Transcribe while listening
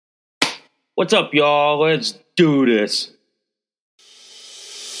What's up, y'all? Let's do this.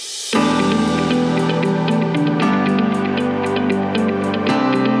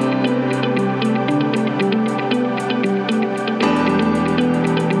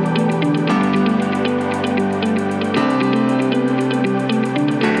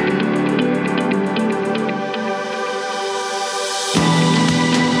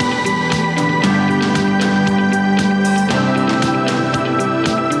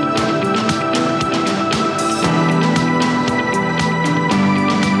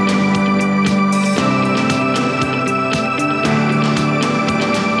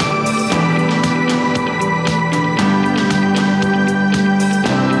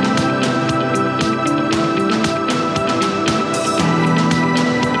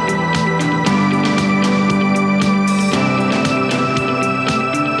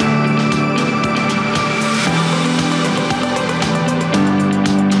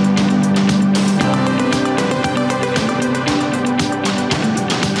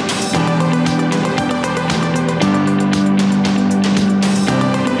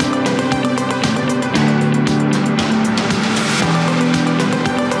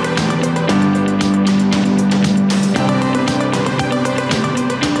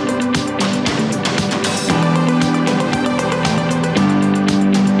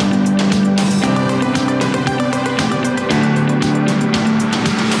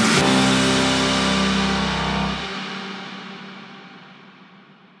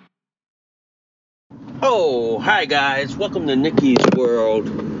 Oh, hi guys, welcome to Nikki's World.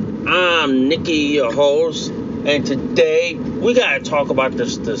 I'm Nikki, your host, and today we gotta talk about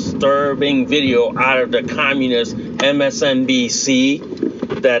this disturbing video out of the communist MSNBC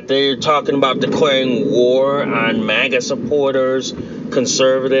that they're talking about declaring war on MAGA supporters,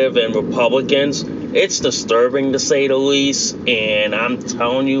 conservative and Republicans. It's disturbing to say the least, and I'm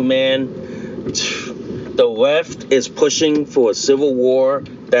telling you, man, the left is pushing for a civil war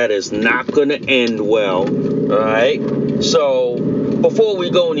that is not going to end well, alright? So, before we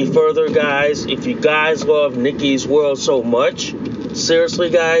go any further, guys, if you guys love Nikki's World so much, seriously,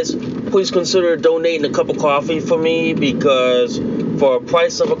 guys, please consider donating a cup of coffee for me, because for a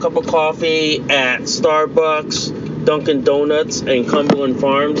price of a cup of coffee at Starbucks, Dunkin' Donuts, and Cumberland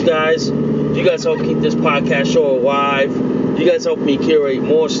Farms, guys, you guys help keep this podcast show alive. You guys help me curate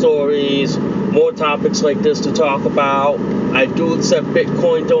more stories, more topics like this to talk about. I do accept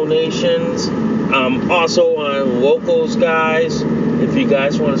Bitcoin donations. I'm also on Locals, guys. If you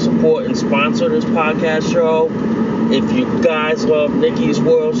guys want to support and sponsor this podcast show, if you guys love Nikki's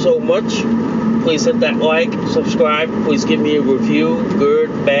World so much, please hit that like, subscribe. Please give me a review,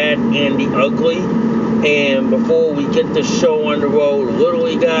 good, bad, and the ugly. And before we get this show on the road,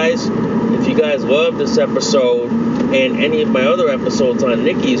 literally, guys, if you guys love this episode and any of my other episodes on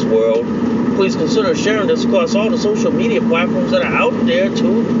Nikki's World, please consider sharing this across all the social media platforms that are out there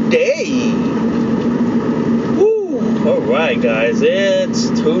today. Woo! Alright, guys, it's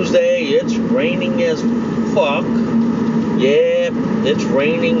Tuesday. It's raining as fuck. Yeah, it's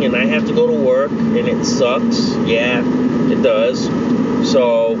raining and I have to go to work and it sucks. Yeah, it does.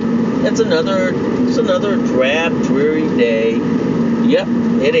 So, it's another drab, dreary day. Yep,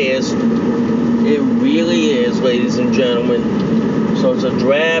 it is. It really is, ladies and gentlemen. So it's a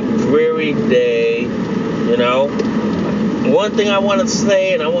drab, dreary day, you know. One thing I want to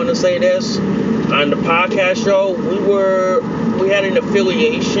say, and I want to say this, on the podcast show, we had an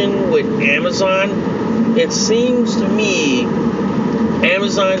affiliation with Amazon. It seems to me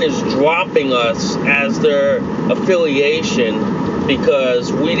Amazon is dropping us as their affiliation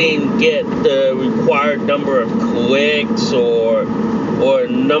because we didn't get the required number of clicks or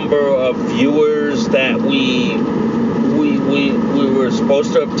number of viewers that we were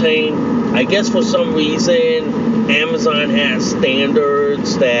supposed to obtain. I guess for some reason Amazon has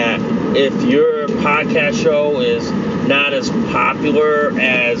standards that if your podcast show is not as popular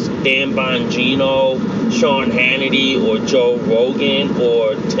as Dan Bongino, Sean Hannity, or Joe Rogan,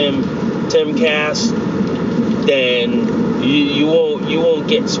 or Timcast, then you won't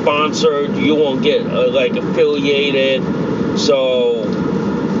get sponsored. You won't get affiliated. So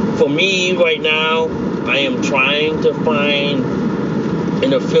for me right now, I am trying to find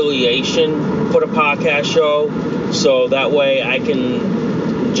an affiliation for the podcast show, so that way I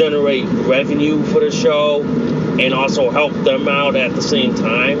can generate revenue for the show and also help them out at the same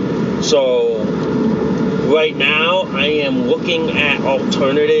time. So right now I am looking at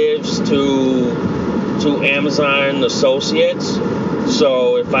alternatives to Amazon Associates.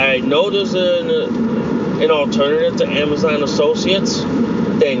 So if I know there's an alternative to Amazon Associates,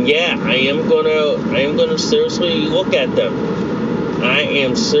 then yeah, I am gonna seriously look at them. I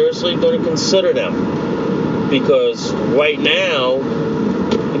am seriously going to consider them because right now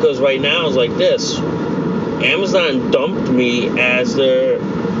it's like this. Amazon dumped me as their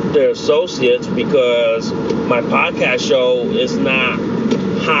associates because my podcast show is not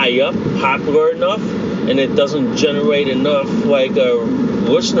high up, popular enough, and it doesn't generate enough like a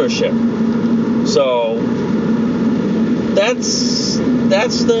listenership. So that's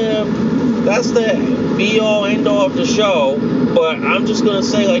the be all end all of the show. But I'm just gonna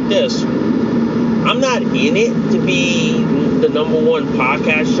say like this: I'm not in it to be the number one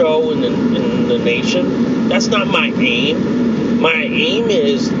podcast show in the nation. That's not my aim. My aim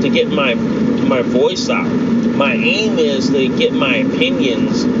is to get my voice out. My aim is to get my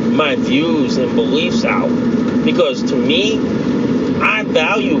opinions, my views, and beliefs out. Because to me, I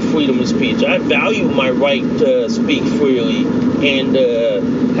value freedom of speech. I value my right to speak freely and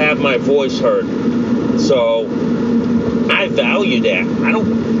have my voice heard. So I value that.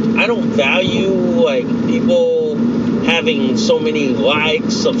 I don't value like people having so many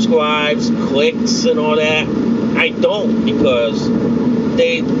likes, subscribes, clicks, and all that. I don't, because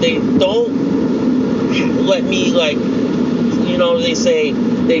they don't let me, like, you know, they say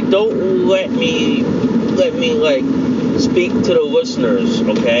they don't let me like speak to the listeners,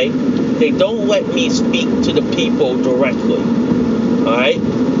 okay? They don't let me speak to the people directly. Alright?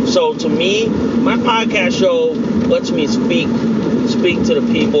 So to me, my podcast show lets me speak to the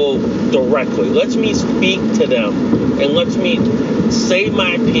people directly. Lets me speak to them and lets me say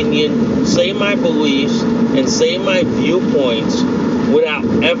my opinion, say my beliefs, and say my viewpoints without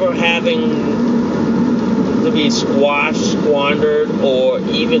ever having to be squashed, squandered, or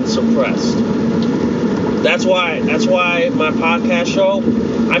even suppressed. That's why my podcast show,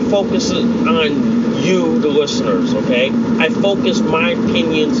 I focus on you, the listeners, okay? I focus my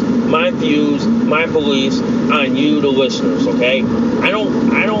opinions, my views, my beliefs on you, the listeners, okay? I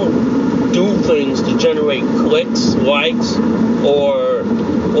don't do things to generate clicks, likes, or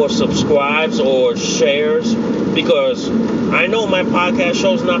subscribes or shares, because I know my podcast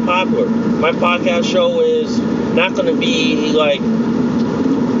show is not popular. My podcast show is not going to be like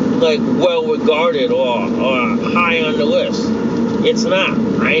well regarded or high on the list. It's not.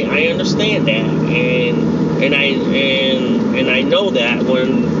 I understand that, and I know that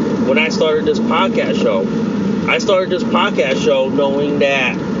when I started this podcast show. I started this podcast show knowing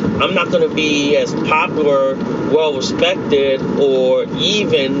that I'm not going to be as popular, well respected, or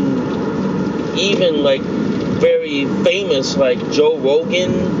even like very famous like Joe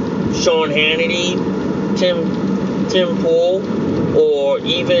Rogan, Sean Hannity, Tim Pool, or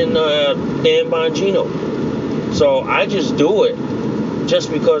even Dan Bongino. So I just do it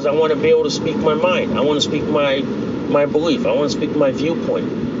just because I want to be able to speak my mind. I want to speak my belief. I want to speak my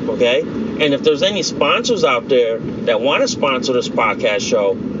viewpoint. Okay? And if there's any sponsors out there that want to sponsor this podcast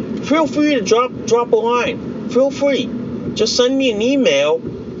show, feel free to drop a line. Feel free. Just send me an email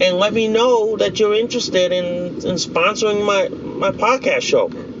and let me know that you're interested in sponsoring my podcast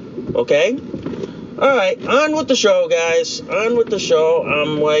show. Okay? Alright, on with the show, guys. On with the show.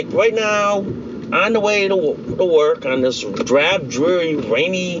 I'm like right now on the way to work on this drab, dreary,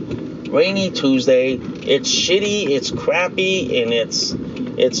 rainy Tuesday. It's shitty, it's crappy, and it's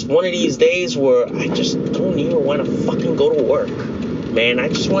one of these days where I just don't even want to fucking go to work. Man, I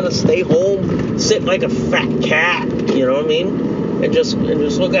just want to stay home, sit like a fat cat, you know what I mean? And just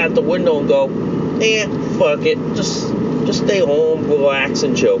look out the window and go, fuck it. Just stay home, relax,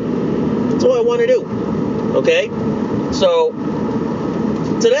 and chill. That's all I want to do. Okay? So,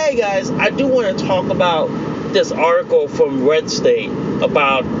 today, guys, I do want to talk about this article from Red State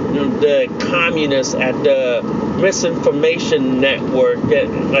about the communists at the misinformation network at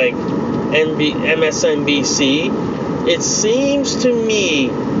like MSNBC. It seems to me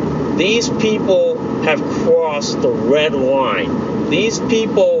these people have crossed the red line. These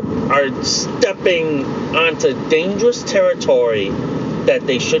people are stepping onto dangerous territory that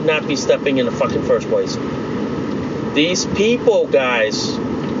they should not be stepping in the fucking first place. These people, guys,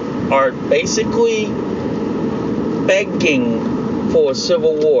 are basically begging for a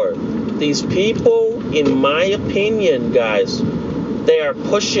civil war. These people, in my opinion, guys, they are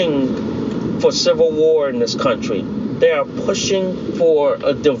pushing for civil war in this country. They are pushing for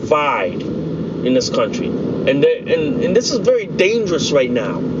a divide in this country. And this is very dangerous right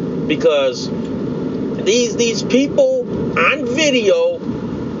now, because these people on video,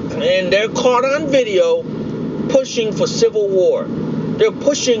 and they're caught on video, pushing for civil war. They're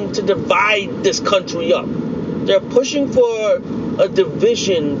pushing to divide this country up. They're pushing for a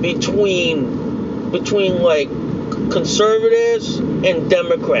division between like conservatives and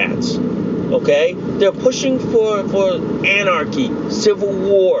Democrats. Okay? They're pushing for anarchy, civil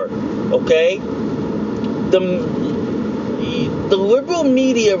war, okay? The liberal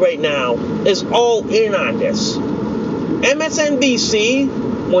media right now is all in on this. MSNBC,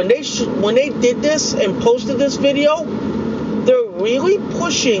 when they did this and posted this video, they're really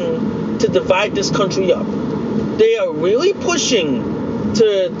pushing to divide this country up. They are really pushing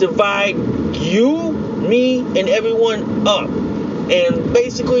to divide you, me, and everyone up. And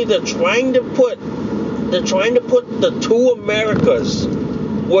basically they're trying to put the two Americas,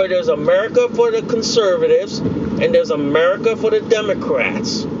 where there's America for the conservatives and there's America for the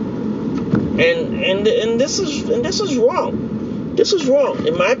Democrats. And this is wrong. This is wrong.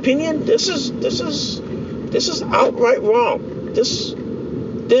 In my opinion, this is outright wrong. This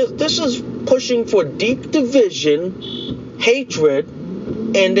is pushing for deep division, hatred,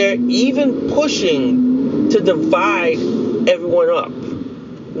 and they're even pushing to divide everyone up.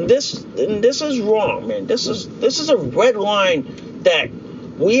 This is wrong, man. This is a red line that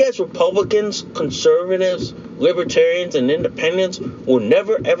we as Republicans, conservatives, libertarians, and independents will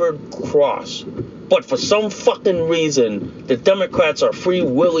never ever cross. But for some fucking reason, the Democrats are free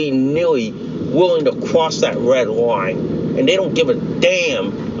willy-nilly willing to cross that red line, and they don't give a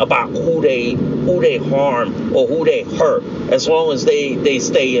damn about who they harm or who they hurt, as long as they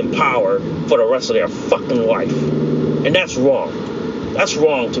stay in power for the rest of their fucking life. And that's wrong. That's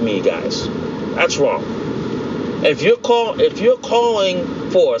wrong to me, guys. That's wrong. If you're calling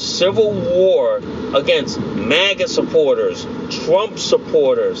for a civil war against MAGA supporters, Trump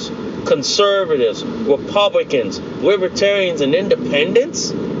supporters, conservatives, Republicans, libertarians, and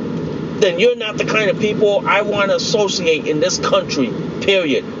independents, then you're not the kind of people I want to associate in this country,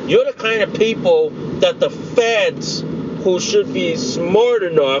 period. You're the kind of people that the feds, who should be smart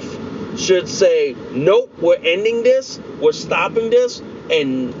enough, should say, nope, we're ending this, we're stopping this,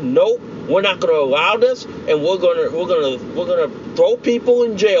 and nope, we're not going to allow this, and we're gonna throw people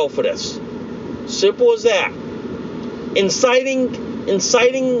in jail for this. Simple as that. Inciting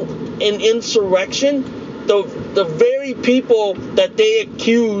an insurrection, the very people that they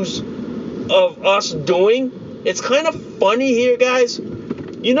accuse of us doing. It's kind of funny here, guys.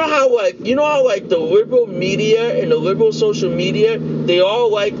 You know how the liberal media and the liberal social media, they all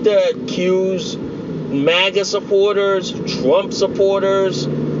like to accuse MAGA supporters, Trump supporters,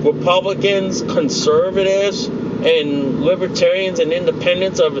 Republicans, conservatives, and libertarians and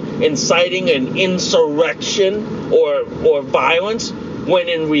independents of inciting an insurrection or violence, when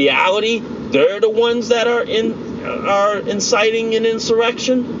in reality they're the ones that are inciting an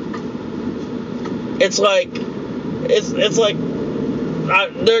insurrection. It's like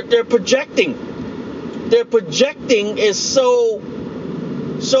they're projecting. Their projecting is so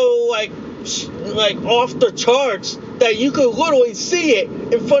like off the charts that you could literally see it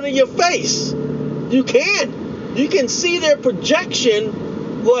in front of your face. You can see their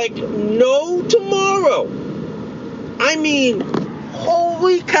projection like no tomorrow. I mean,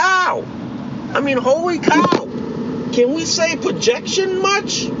 holy cow. Can we say projection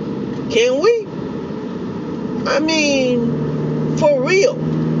much? Can we? I mean, for real,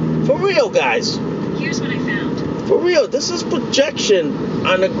 guys. Here's what I found. For real, this is projection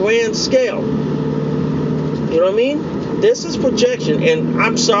on a grand scale. You know what I mean? This is projection, and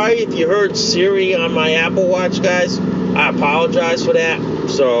I'm sorry if you heard Siri on my Apple Watch, guys. I apologize for that.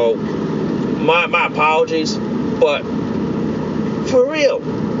 So, my apologies. But for real,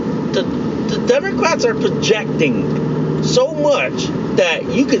 the Democrats are projecting so much that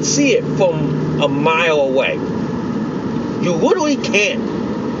you can see it from a mile away. You literally can't,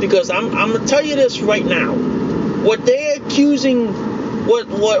 because I'm gonna tell you this right now. What they're accusing,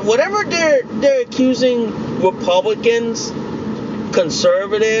 whatever they're accusing Republicans,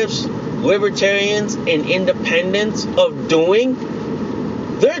 conservatives, libertarians, and independents of doing,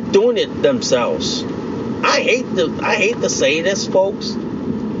 they're doing it themselves. I hate to say this, folks.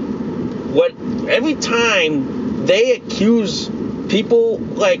 Every time they accuse people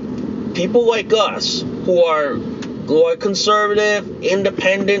like us who are conservative,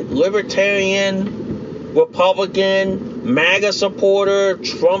 independent, libertarian, Republican, MAGA supporter,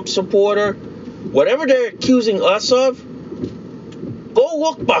 Trump supporter, whatever they're accusing us of, go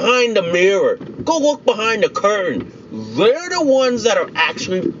look behind the mirror. Go look behind the curtain. They're the ones that are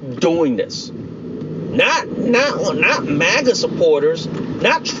actually doing this. Not MAGA supporters,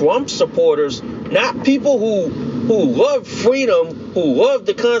 not Trump supporters, not people who love freedom, who love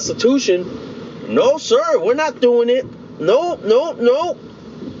the Constitution. No, sir, we're not doing it. No.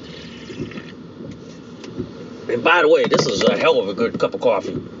 And by the way, this is a hell of a good cup of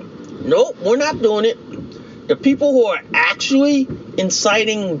coffee. Nope, we're not doing it. The people who are actually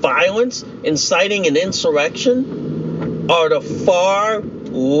inciting violence, inciting an insurrection, are the far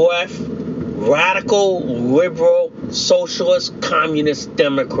left, radical, liberal, socialist, communist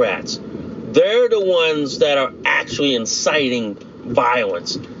Democrats. They're the ones that are actually inciting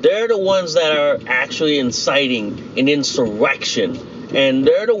violence. They're the ones that are actually inciting an insurrection. And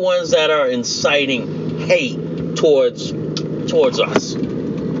they're the ones that are inciting hate towards us.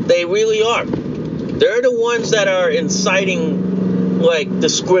 They really are. They're the ones that are inciting, like,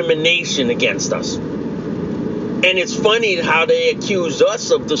 discrimination against us. And it's funny how they accuse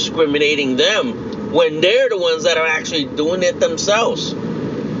us of discriminating them when they're the ones that are actually doing it themselves.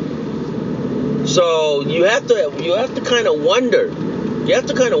 So you have to kind of wonder. You have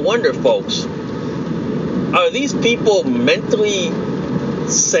to kind of wonder, folks. Are these people mentally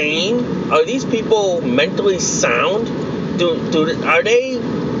sane? Are these people mentally sound?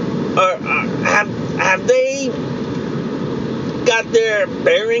 Have they got their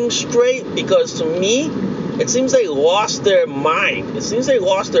bearings straight? Because to me, it seems they lost their mind. It seems they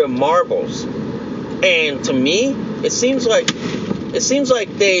lost their marbles. And to me, it seems like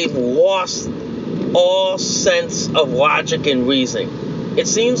they've lost all sense of logic and reasoning. It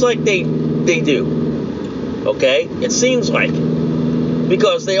seems like they do. Okay? It seems like.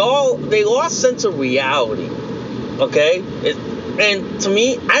 Because they lost sense of reality. Okay? And to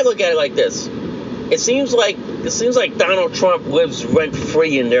me, I look at it like this. It seems like Donald Trump lives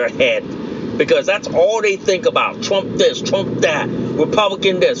rent-free in their head. Because that's all they think about. Trump this, Trump that.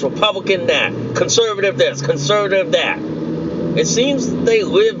 Republican this, Republican that. Conservative this, conservative that. It seems they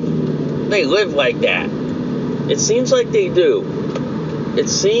live like that. It seems like they do. It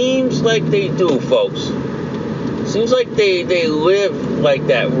seems like they do, folks. It seems like they live like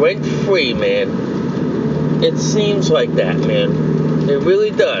that, rent-free, man. It seems like that, man. It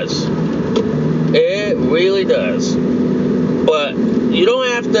really does. It really does. But you don't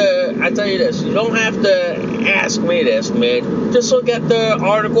have to, I tell you this, you don't have to ask me this, man. Just look at the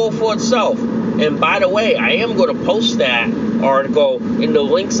article for itself. And by the way, I am going to post that article in the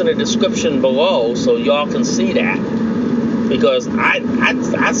links in the description below so y'all can see that. Because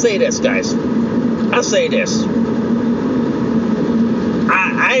I say this, guys. I say this.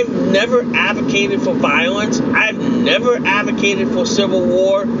 I've never advocated for violence. I've never advocated for civil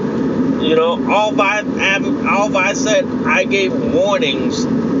war. You know, all I said, I gave warnings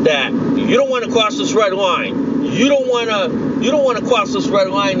that you don't want to cross this red line. You don't want to cross this red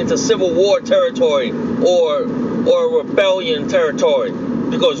line into civil war territory or rebellion territory.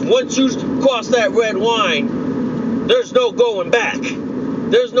 Because once you cross that red line, there's no going back.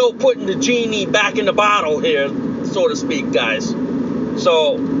 There's no putting the genie back in the bottle here, so to speak, guys.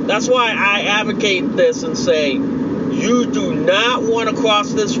 So that's why I advocate this and say, you do not want to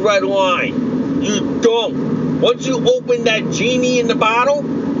cross this red line. You don't. Once you open that genie in the bottle,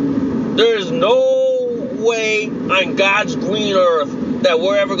 there's no way on God's green earth that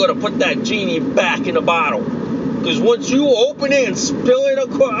we're ever going to put that genie back in the bottle. Because once you open it and spill it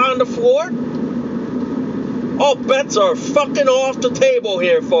on the floor, all bets are fucking off the table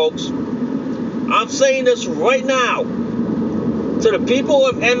here, folks. I'm saying this right now to the people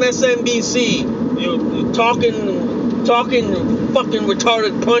of MSNBC. You talking fucking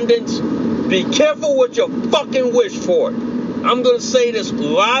retarded pundits. Be careful what you fucking wish for. I'm gonna say this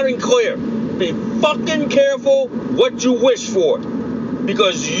loud and clear. Be fucking careful what you wish for.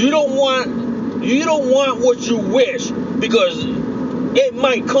 Because you don't want what you wish, because it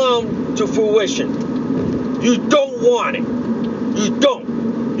might come to fruition. You don't want it. You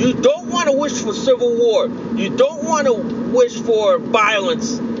don't. You don't want to wish for civil war. You don't want to wish for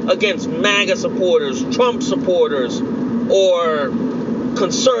violence against MAGA supporters, Trump supporters, or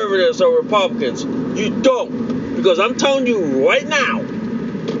conservatives or Republicans. You don't. Because I'm telling you right now,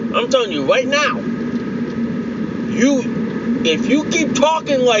 if you keep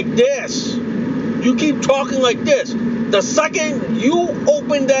talking like this, the second you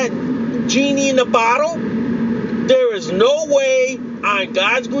open that genie in the bottle, there is no way on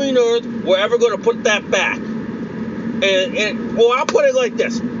God's green earth we're ever going to put that back. And I'll put it like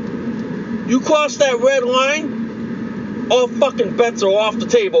this. You cross that red line, all fucking bets are off the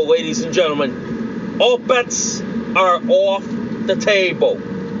table, ladies and gentlemen. All bets are off the table.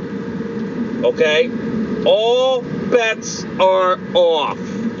 Okay? All bets are off.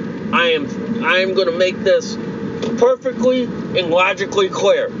 I am going to make this perfectly and logically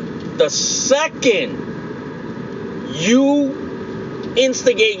clear. The second you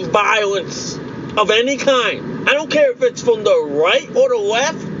instigate violence of any kind, I don't care if it's from the right or the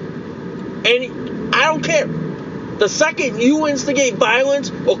left, and I don't care. The second you instigate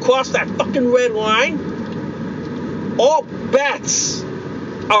violence or cross that fucking red line, all bets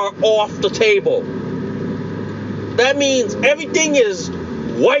are off the table. That means everything is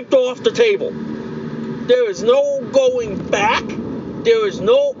wiped off the table. There is no going back. There is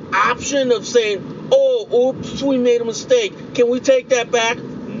no option of saying, oh, oops, we made a mistake. Can we take that back?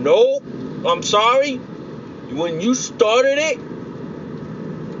 Nope. I'm sorry. When you started it,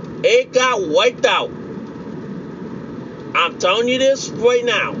 it got wiped out. I'm telling you this right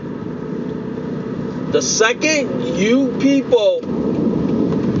now. The second you people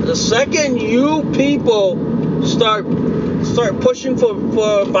start pushing for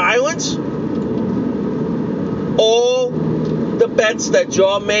violence, all the bets that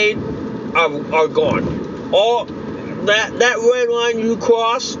y'all made are gone. All that red line you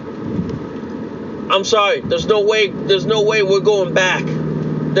cross, I'm sorry, there's no way we're going back.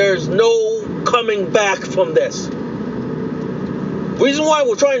 There's no coming back from this. Reason why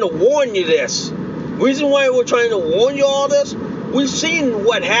we're trying to warn you this. Reason why we're trying to warn you all this. We've seen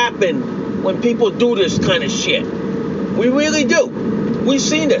what happened when people do this kind of shit. We really do. We've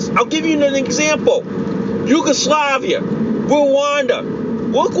seen this. I'll give you an example. Yugoslavia, Rwanda.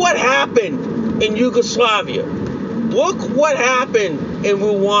 Look what happened in Yugoslavia. Look what happened in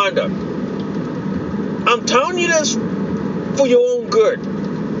Rwanda. I'm telling you this for your own good.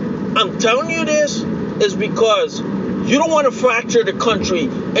 I'm telling you this is because you don't want to fracture the country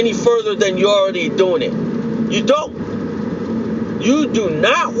any further than you're already doing it. You don't. You do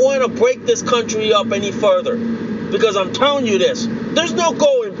not want to break this country up any further. Because I'm telling you this, there's no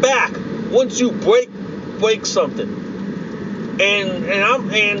going back once you break something. And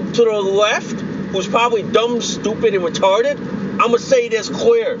to the left, who's probably dumb, stupid, and retarded, I'm gonna say this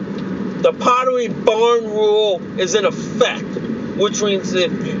clear. The Pottery Barn rule is in effect, which means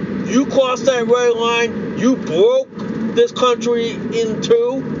if you cross that red line, you broke this country in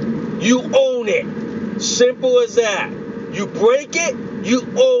two, you own it. Simple as that. You break it, you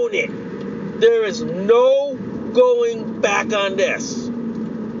own it. There is no going back on this.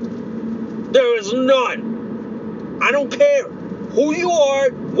 There is none. I don't care who you are,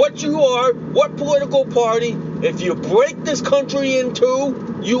 what political party. If you break this country in two,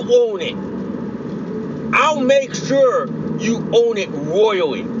 you own it. I'll make sure you own it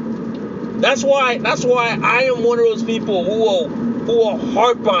royally. That's why I am one of those people who will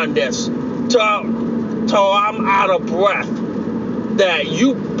harp on this till I'm out of breath. That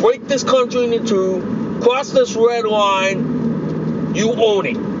you break this country into two, cross this red line, you own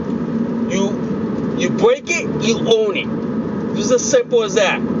it. You break it, you own it. It's as simple as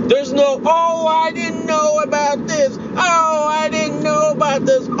that. There's no, oh, I didn't know about this. Oh, I didn't know about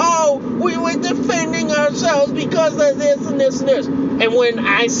this. Oh, we were defending ourselves because of this and this and this. And when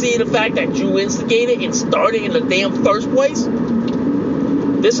I see the fact that you instigated and started in the damn first place,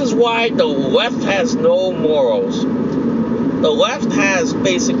 this is why the left has no morals. The left has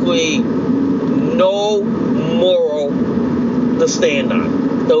basically no moral to stand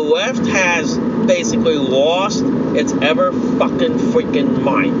on. The left has basically lost its ever fucking freaking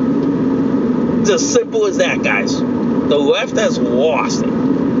mind. It's as simple as that, guys. The left has lost it.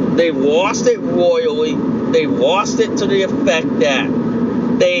 They've lost it royally. They've lost it to the effect that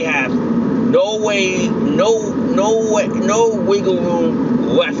they have no wiggle room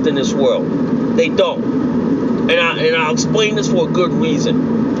left in this world. They don't. And I'll explain this for a good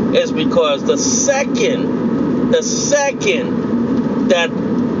reason. It's because the second that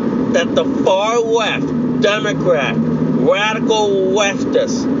the far left, Democrat, radical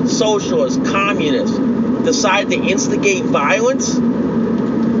leftists, socialists, communists decide to instigate violence,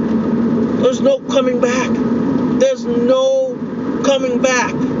 there's no coming back. There's no coming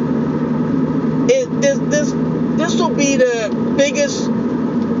back. This will be the biggest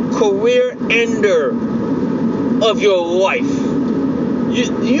career ender of your life.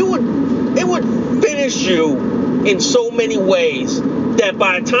 It would finish you in so many ways that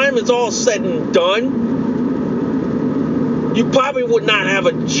by the time it's all said and done, you probably would not have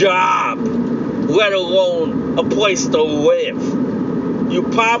a job, let alone a place to live. You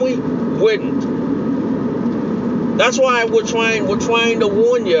probably wouldn't. That's why we're trying to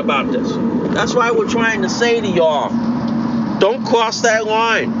warn you about this. That's why we're trying to say to y'all, don't cross that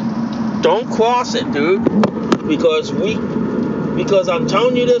line. Don't cross it, dude. Because I'm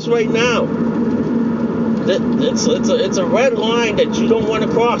telling you this right now. It's a red line that you don't want to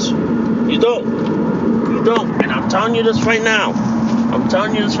cross. You don't. And I'm telling you this right now.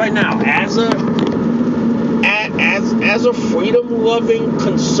 As a freedom-loving,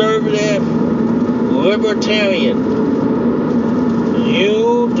 conservative, libertarian,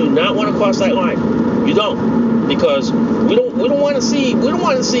 you do not want to cross that line. You don't, because we don't want to see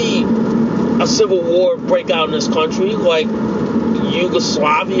a civil war break out in this country like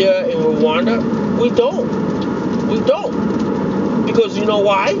Yugoslavia and Rwanda? We don't. Because you know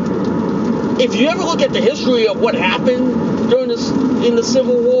why? If you ever look at the history of what happened during this in the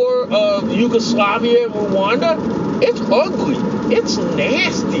civil war of Yugoslavia and Rwanda, it's ugly. It's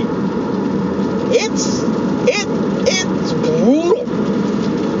nasty. It's brutal.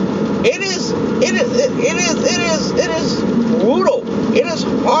 It is brutal. It is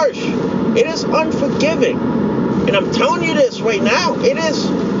harsh. It is unforgiving. And I'm telling you this right now, it is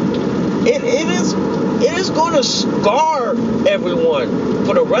going to scar everyone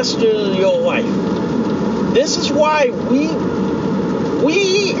for the rest of your life. This is why we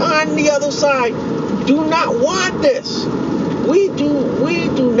on the other side do not want this. We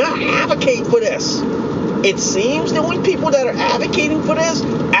do not advocate for this. It seems the only people that are advocating for this,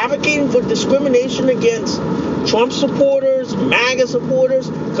 advocating for discrimination against Trump supporters, MAGA supporters,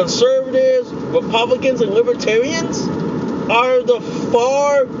 conservatives, Republicans, and libertarians are the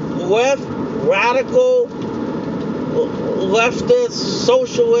far left, radical, leftist,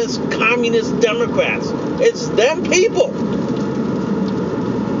 socialist, communist Democrats. It's them people.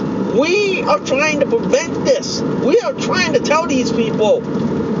 We are trying to prevent this. We are trying to tell these people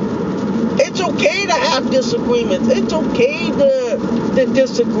it's okay to have disagreements. It's okay to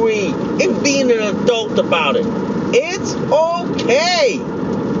disagree and being an adult about it. It's okay.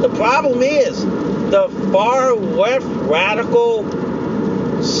 The problem is the far left, radical,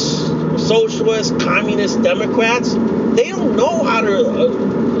 socialist, communist Democrats, they don't know how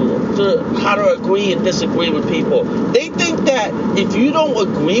to agree and disagree with people. They think that if you don't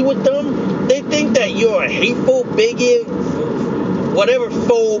agree with them, they think that you're a hateful, bigot, whatever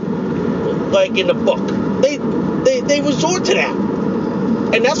phobe, like in the book. They resort to that.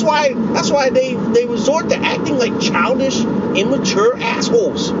 And that's why they resort to acting like childish, immature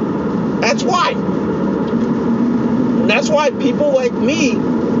assholes. That's why. And that's why people like me,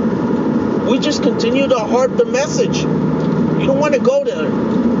 we just continue to harp the message. You don't want to go there.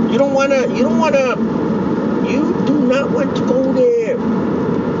 You do not want to go there.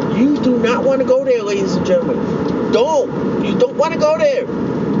 You do not want to go there, ladies and gentlemen. You don't want to go there.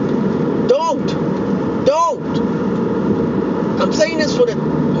 Don't. I'm saying this for the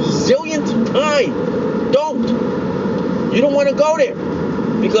zillionth time. Don't. You don't want to go there.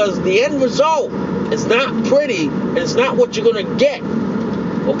 Because the end result is not pretty, and it's not what you're going to get.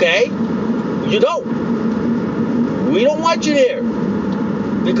 Okay? You don't. We don't want you there.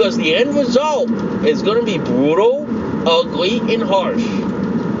 Because the end result is going to be brutal, ugly, and harsh.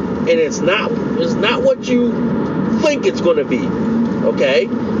 And it's not what you think it's going to be. Okay?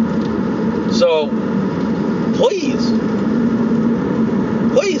 So, please,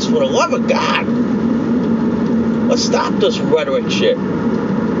 for the love of God, let's stop this rhetoric shit.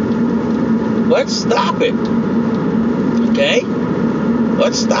 Let's stop it. Okay?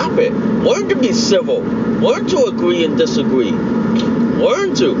 Let's stop it. Learn to be civil. Learn to agree and disagree.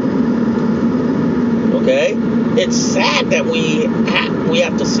 Learn to. Okay? It's sad that we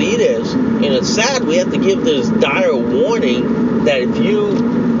have to see this, and it's sad we have to give this dire warning that if you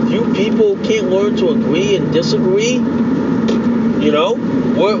people can't learn to agree and disagree, you know,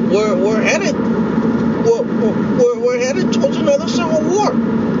 we're headed towards another civil war.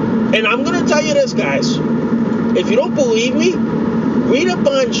 And I'm gonna tell you this, guys. If you don't believe me, read up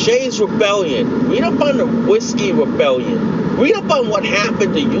on Shays Rebellion. Read up on the Whiskey Rebellion. Read up on what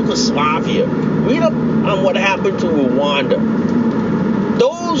happened to Yugoslavia. Read up on what happened to Rwanda.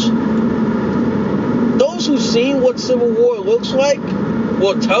 Those who've seen what civil war looks like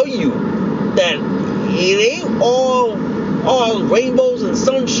will tell you that it ain't all rainbows and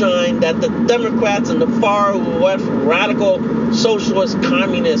sunshine that the Democrats and the far left radical socialist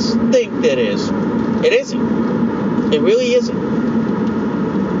communists think that is. It isn't. It really isn't.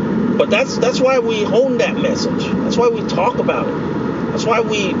 But that's why we hone that message. That's why we talk about it. That's why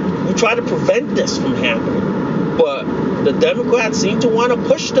we try to prevent this from happening. But the Democrats seem to want to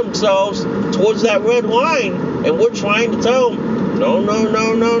push themselves towards that red line, and we're trying to tell them,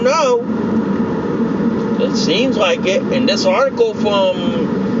 no. It seems like it, and this article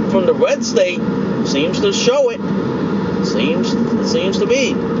from the red state seems to show it. Seems to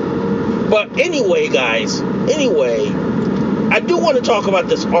be. But anyway, guys, I do want to talk about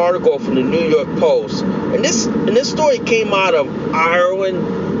this article from the New York Post. And this story came out of Ireland,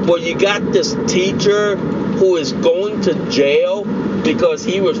 where you got this teacher who is going to jail because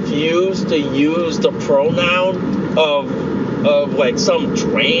he refused to use the pronoun of like some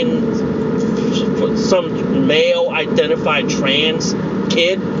male identified trans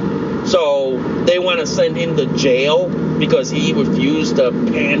kid. So they want to send him to jail because he refused to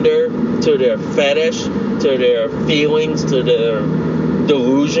pander to their fetish, to their feelings, to their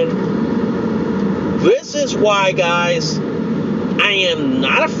delusion. This is why, guys, I am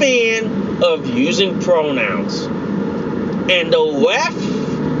not a fan of using pronouns. And the left,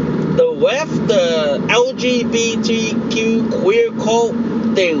 the LGBTQ queer cult,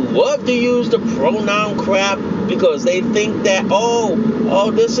 they love to use the pronoun crap because they think that,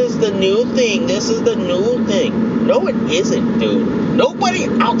 oh, this is the new thing. This is the new thing. No, it isn't, dude. Nobody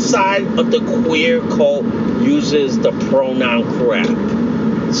outside of the queer cult uses the pronoun crap.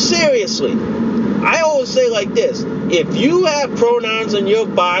 Seriously. I always say like this. If you have pronouns in your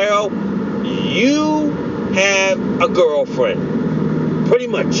bio, you have a girlfriend. Pretty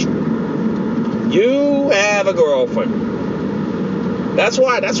much. You have a girlfriend. That's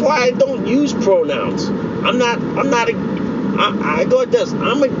why I don't use pronouns. I go like this.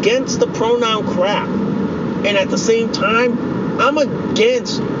 I'm against the pronoun crap. And at the same time, I'm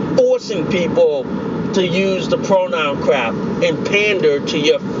against forcing people to use the pronoun crap and pander to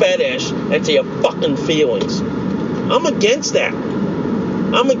your fetish and to your fucking feelings. I'm against that.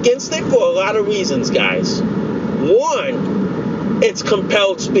 I'm against it for a lot of reasons, guys. One, it's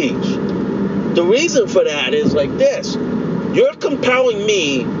compelled speech. The reason for that is like this. You're compelling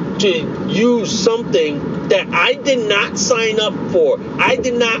me to use something that I did not sign up for. I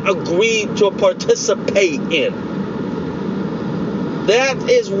did not agree to participate in. That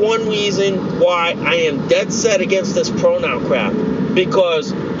is one reason why I am dead set against this pronoun crap.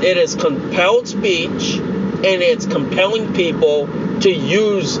 Because it is compelled speech and it's compelling people to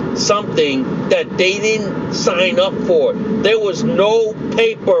use something that they didn't sign up for. There was no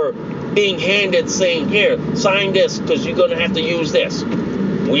paper being handed saying, here, sign this because you're going to have to use this.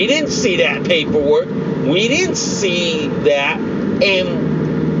 We didn't see that paperwork. We didn't see that.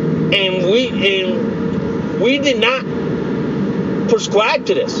 And we did not prescribe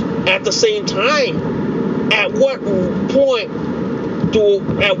to this. At the same time, at what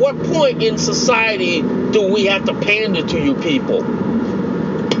point in society do we have to pander to you people?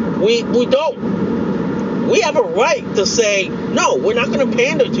 We don't. We have a right to say, no, we're not going to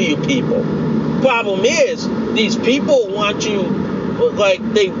pander to you people. Problem is, these people want you, like,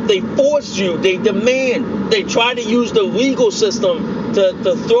 they force you, they demand, they try to use the legal system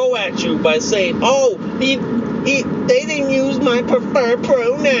to throw at you by saying, oh, they didn't use my preferred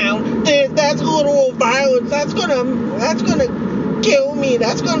pronoun. That's literal violence. That's gonna kill me.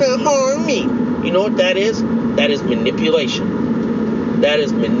 That's gonna harm me. You know what that is? That is manipulation. That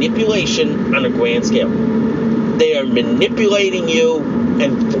is manipulation on a grand scale. They are manipulating you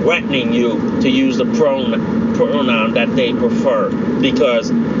and threatening you to use the pronoun that they prefer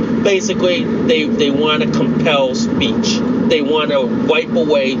because basically they want to compel speech. They want to wipe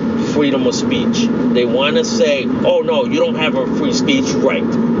away freedom of speech. They want to say, oh no, you don't have a free speech right.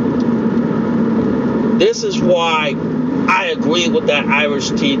 This is why I agree with that Irish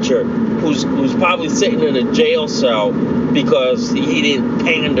teacher who's probably sitting in a jail cell because he didn't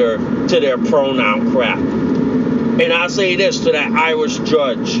pander to their pronoun crap. And I'll say this to that Irish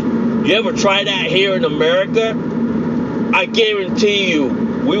judge. You ever try that here in America? I guarantee you,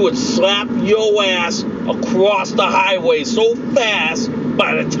 we would slap your ass across the highway so fast,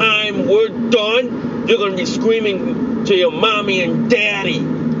 by the time we're done, you're going to be screaming to your mommy and daddy.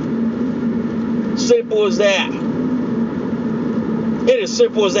 Simple as that. It is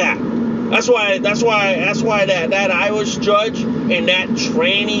simple as that. That's why that Irish judge and that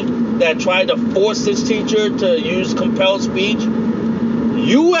tranny that tried to force this teacher to use compelled speech,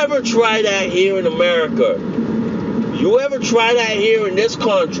 you ever try that here in America? You ever try that here in this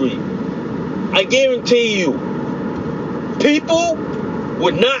country? I guarantee you, people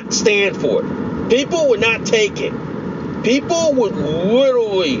would not stand for it. People would not take it. People would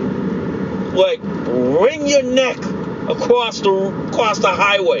literally, like, wring your neck across the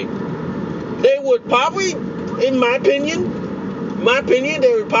highway. They would probably, in my opinion,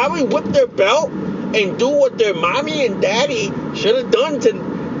 they would probably whip their belt and do what their mommy and daddy should have done to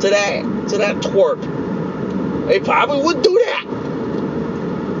that twerp. They probably would do that.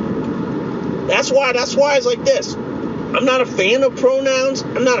 That's why it's like this. I'm not a fan of pronouns.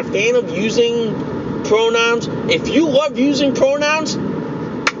 I'm not a fan of using pronouns. If you love using pronouns,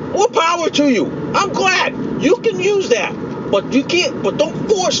 more power to you. I'm glad you can use that. But you can't, but don't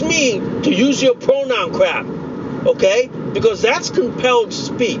force me to use your pronoun crap. Okay? Because that's compelled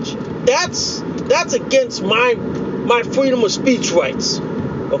speech. That's against my freedom of speech rights.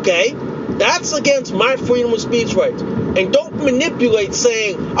 Okay? That's against my freedom of speech rights. And don't manipulate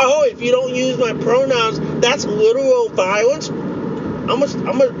saying, oh, if you don't use my pronouns, that's literal violence.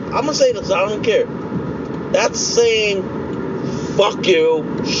 gonna say this. I don't care. That's saying fuck you,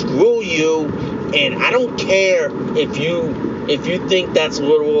 screw you, and I don't care if you think that's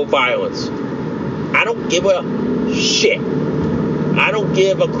literal violence. I don't give a shit. I don't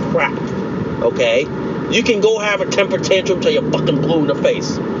give a crap. Okay? You can go have a temper tantrum till you're fucking blue in the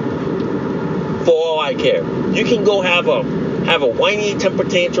face. For all I care. You can go have a whiny temper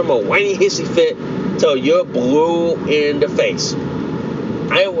tantrum, a whiny hissy fit till you're blue in the face.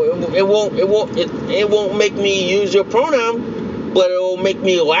 It won't make me use your pronoun, but it will make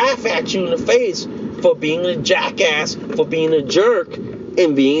me laugh at you in the face for being a jackass, for being a jerk,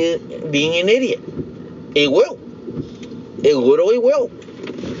 and being an idiot. It will. It literally will.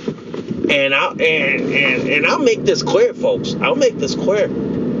 And I'll make this clear, folks. I'll make this clear.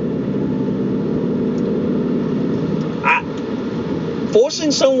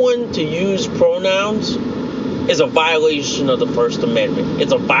 Forcing someone to use pronouns is a violation of the First Amendment.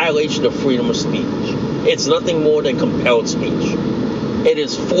 It's a violation of freedom of speech. It's nothing more than compelled speech. It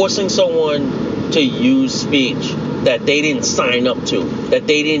is forcing someone to use speech that they didn't sign up to, that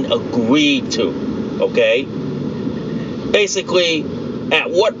they didn't agree to, okay? Basically, at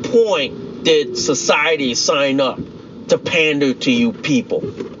what point did society sign up to pander to you people?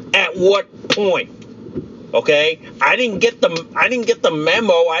 At what point? Okay? I didn't get the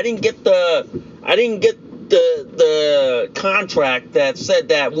memo. I didn't get the contract that said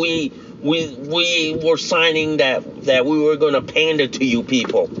that we were signing that we were going to pander to you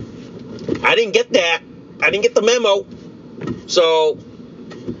people. I didn't get that. I didn't get the memo. So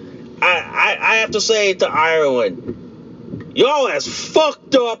I have to say to Ireland, y'all as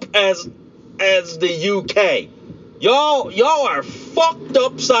fucked up as the UK. Y'all are fucked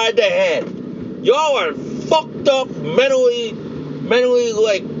upside the head. Y'all are fucked up mentally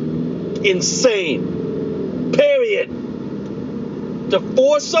like insane. Period. To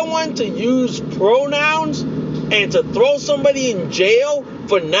force someone to use pronouns and to throw somebody in jail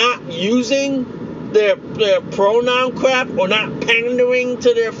for not using their pronoun crap or not pandering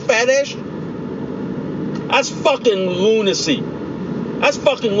to their fetish, that's fucking lunacy. That's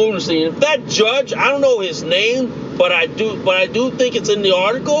fucking lunacy. And if that judge, I don't know his name, but I do think it's in the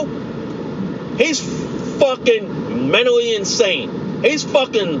article, he's fucking mentally insane. He's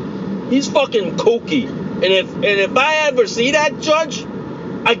fucking kooky. And if I ever see that judge,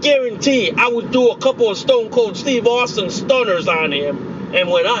 I guarantee I would do a couple of Stone Cold Steve Austin stunners on him. And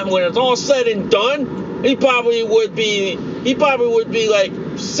when it's all said and done, he probably would be like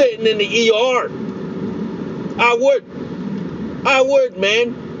sitting in the ER. I would,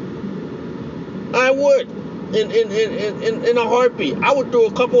 man. I would. In a heartbeat. I would do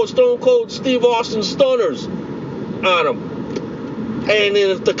a couple of Stone Cold Steve Austin stunners on him. And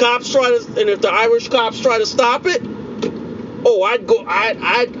if the Irish cops try to stop it, I'd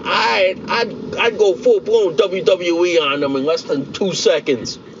go full blown WWE on them in less than 2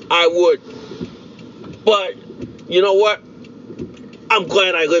 seconds. I would. But you know what? I'm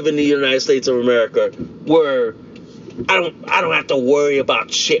glad I live in the United States of America, where I don't have to worry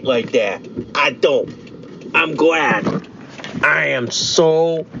about shit like that. I don't. I'm glad. I am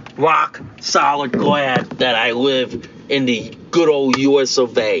so rock solid glad that I live in the good old US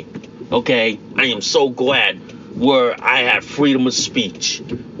of A. Okay? I am so glad where I have freedom of speech,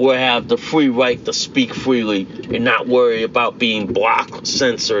 where I have the free right to speak freely and not worry about being blocked,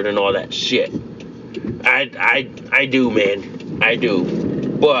 censored, and all that shit. I do, man. I do.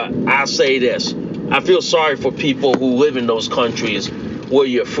 But I'll say this. I feel sorry for people who live in those countries where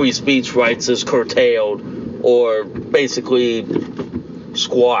your free speech rights is curtailed or basically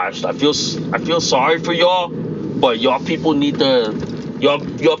squashed. I feel sorry for y'all, but y'all people need to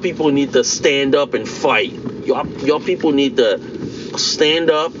stand up and fight. Y'all people need to stand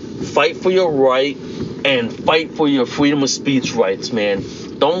up, fight for your right, and fight for your freedom of speech rights, man.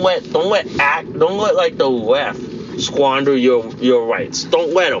 Don't let like the left squander your rights.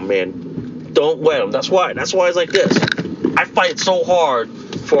 Don't let them, man. Don't let them. That's why it's like this. I fight so hard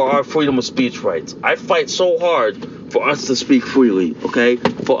for our freedom of speech rights. I fight so hard for us to speak freely, okay?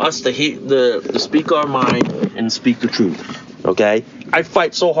 For us to speak our mind and speak the truth, okay? I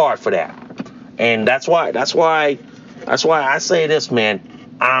fight so hard for that. And that's why I say this, man.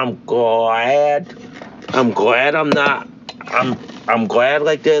 I'm glad I'm glad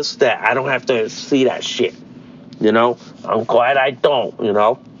like this that I don't have to see that shit. You know? I'm glad I don't, you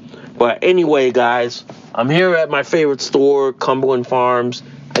know? But anyway, guys, I'm here at my favorite store, Cumberland Farms.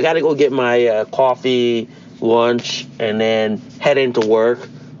 I got to go get my coffee, lunch, and then head into work.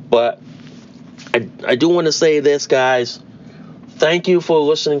 But I do want to say this, guys. Thank you for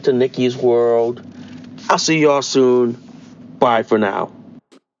listening to Nikki's World. I'll see y'all soon. Bye for now.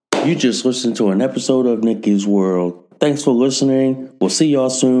 You just listened to an episode of Nikki's World. Thanks for listening. We'll see y'all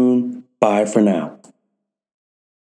soon. Bye for now.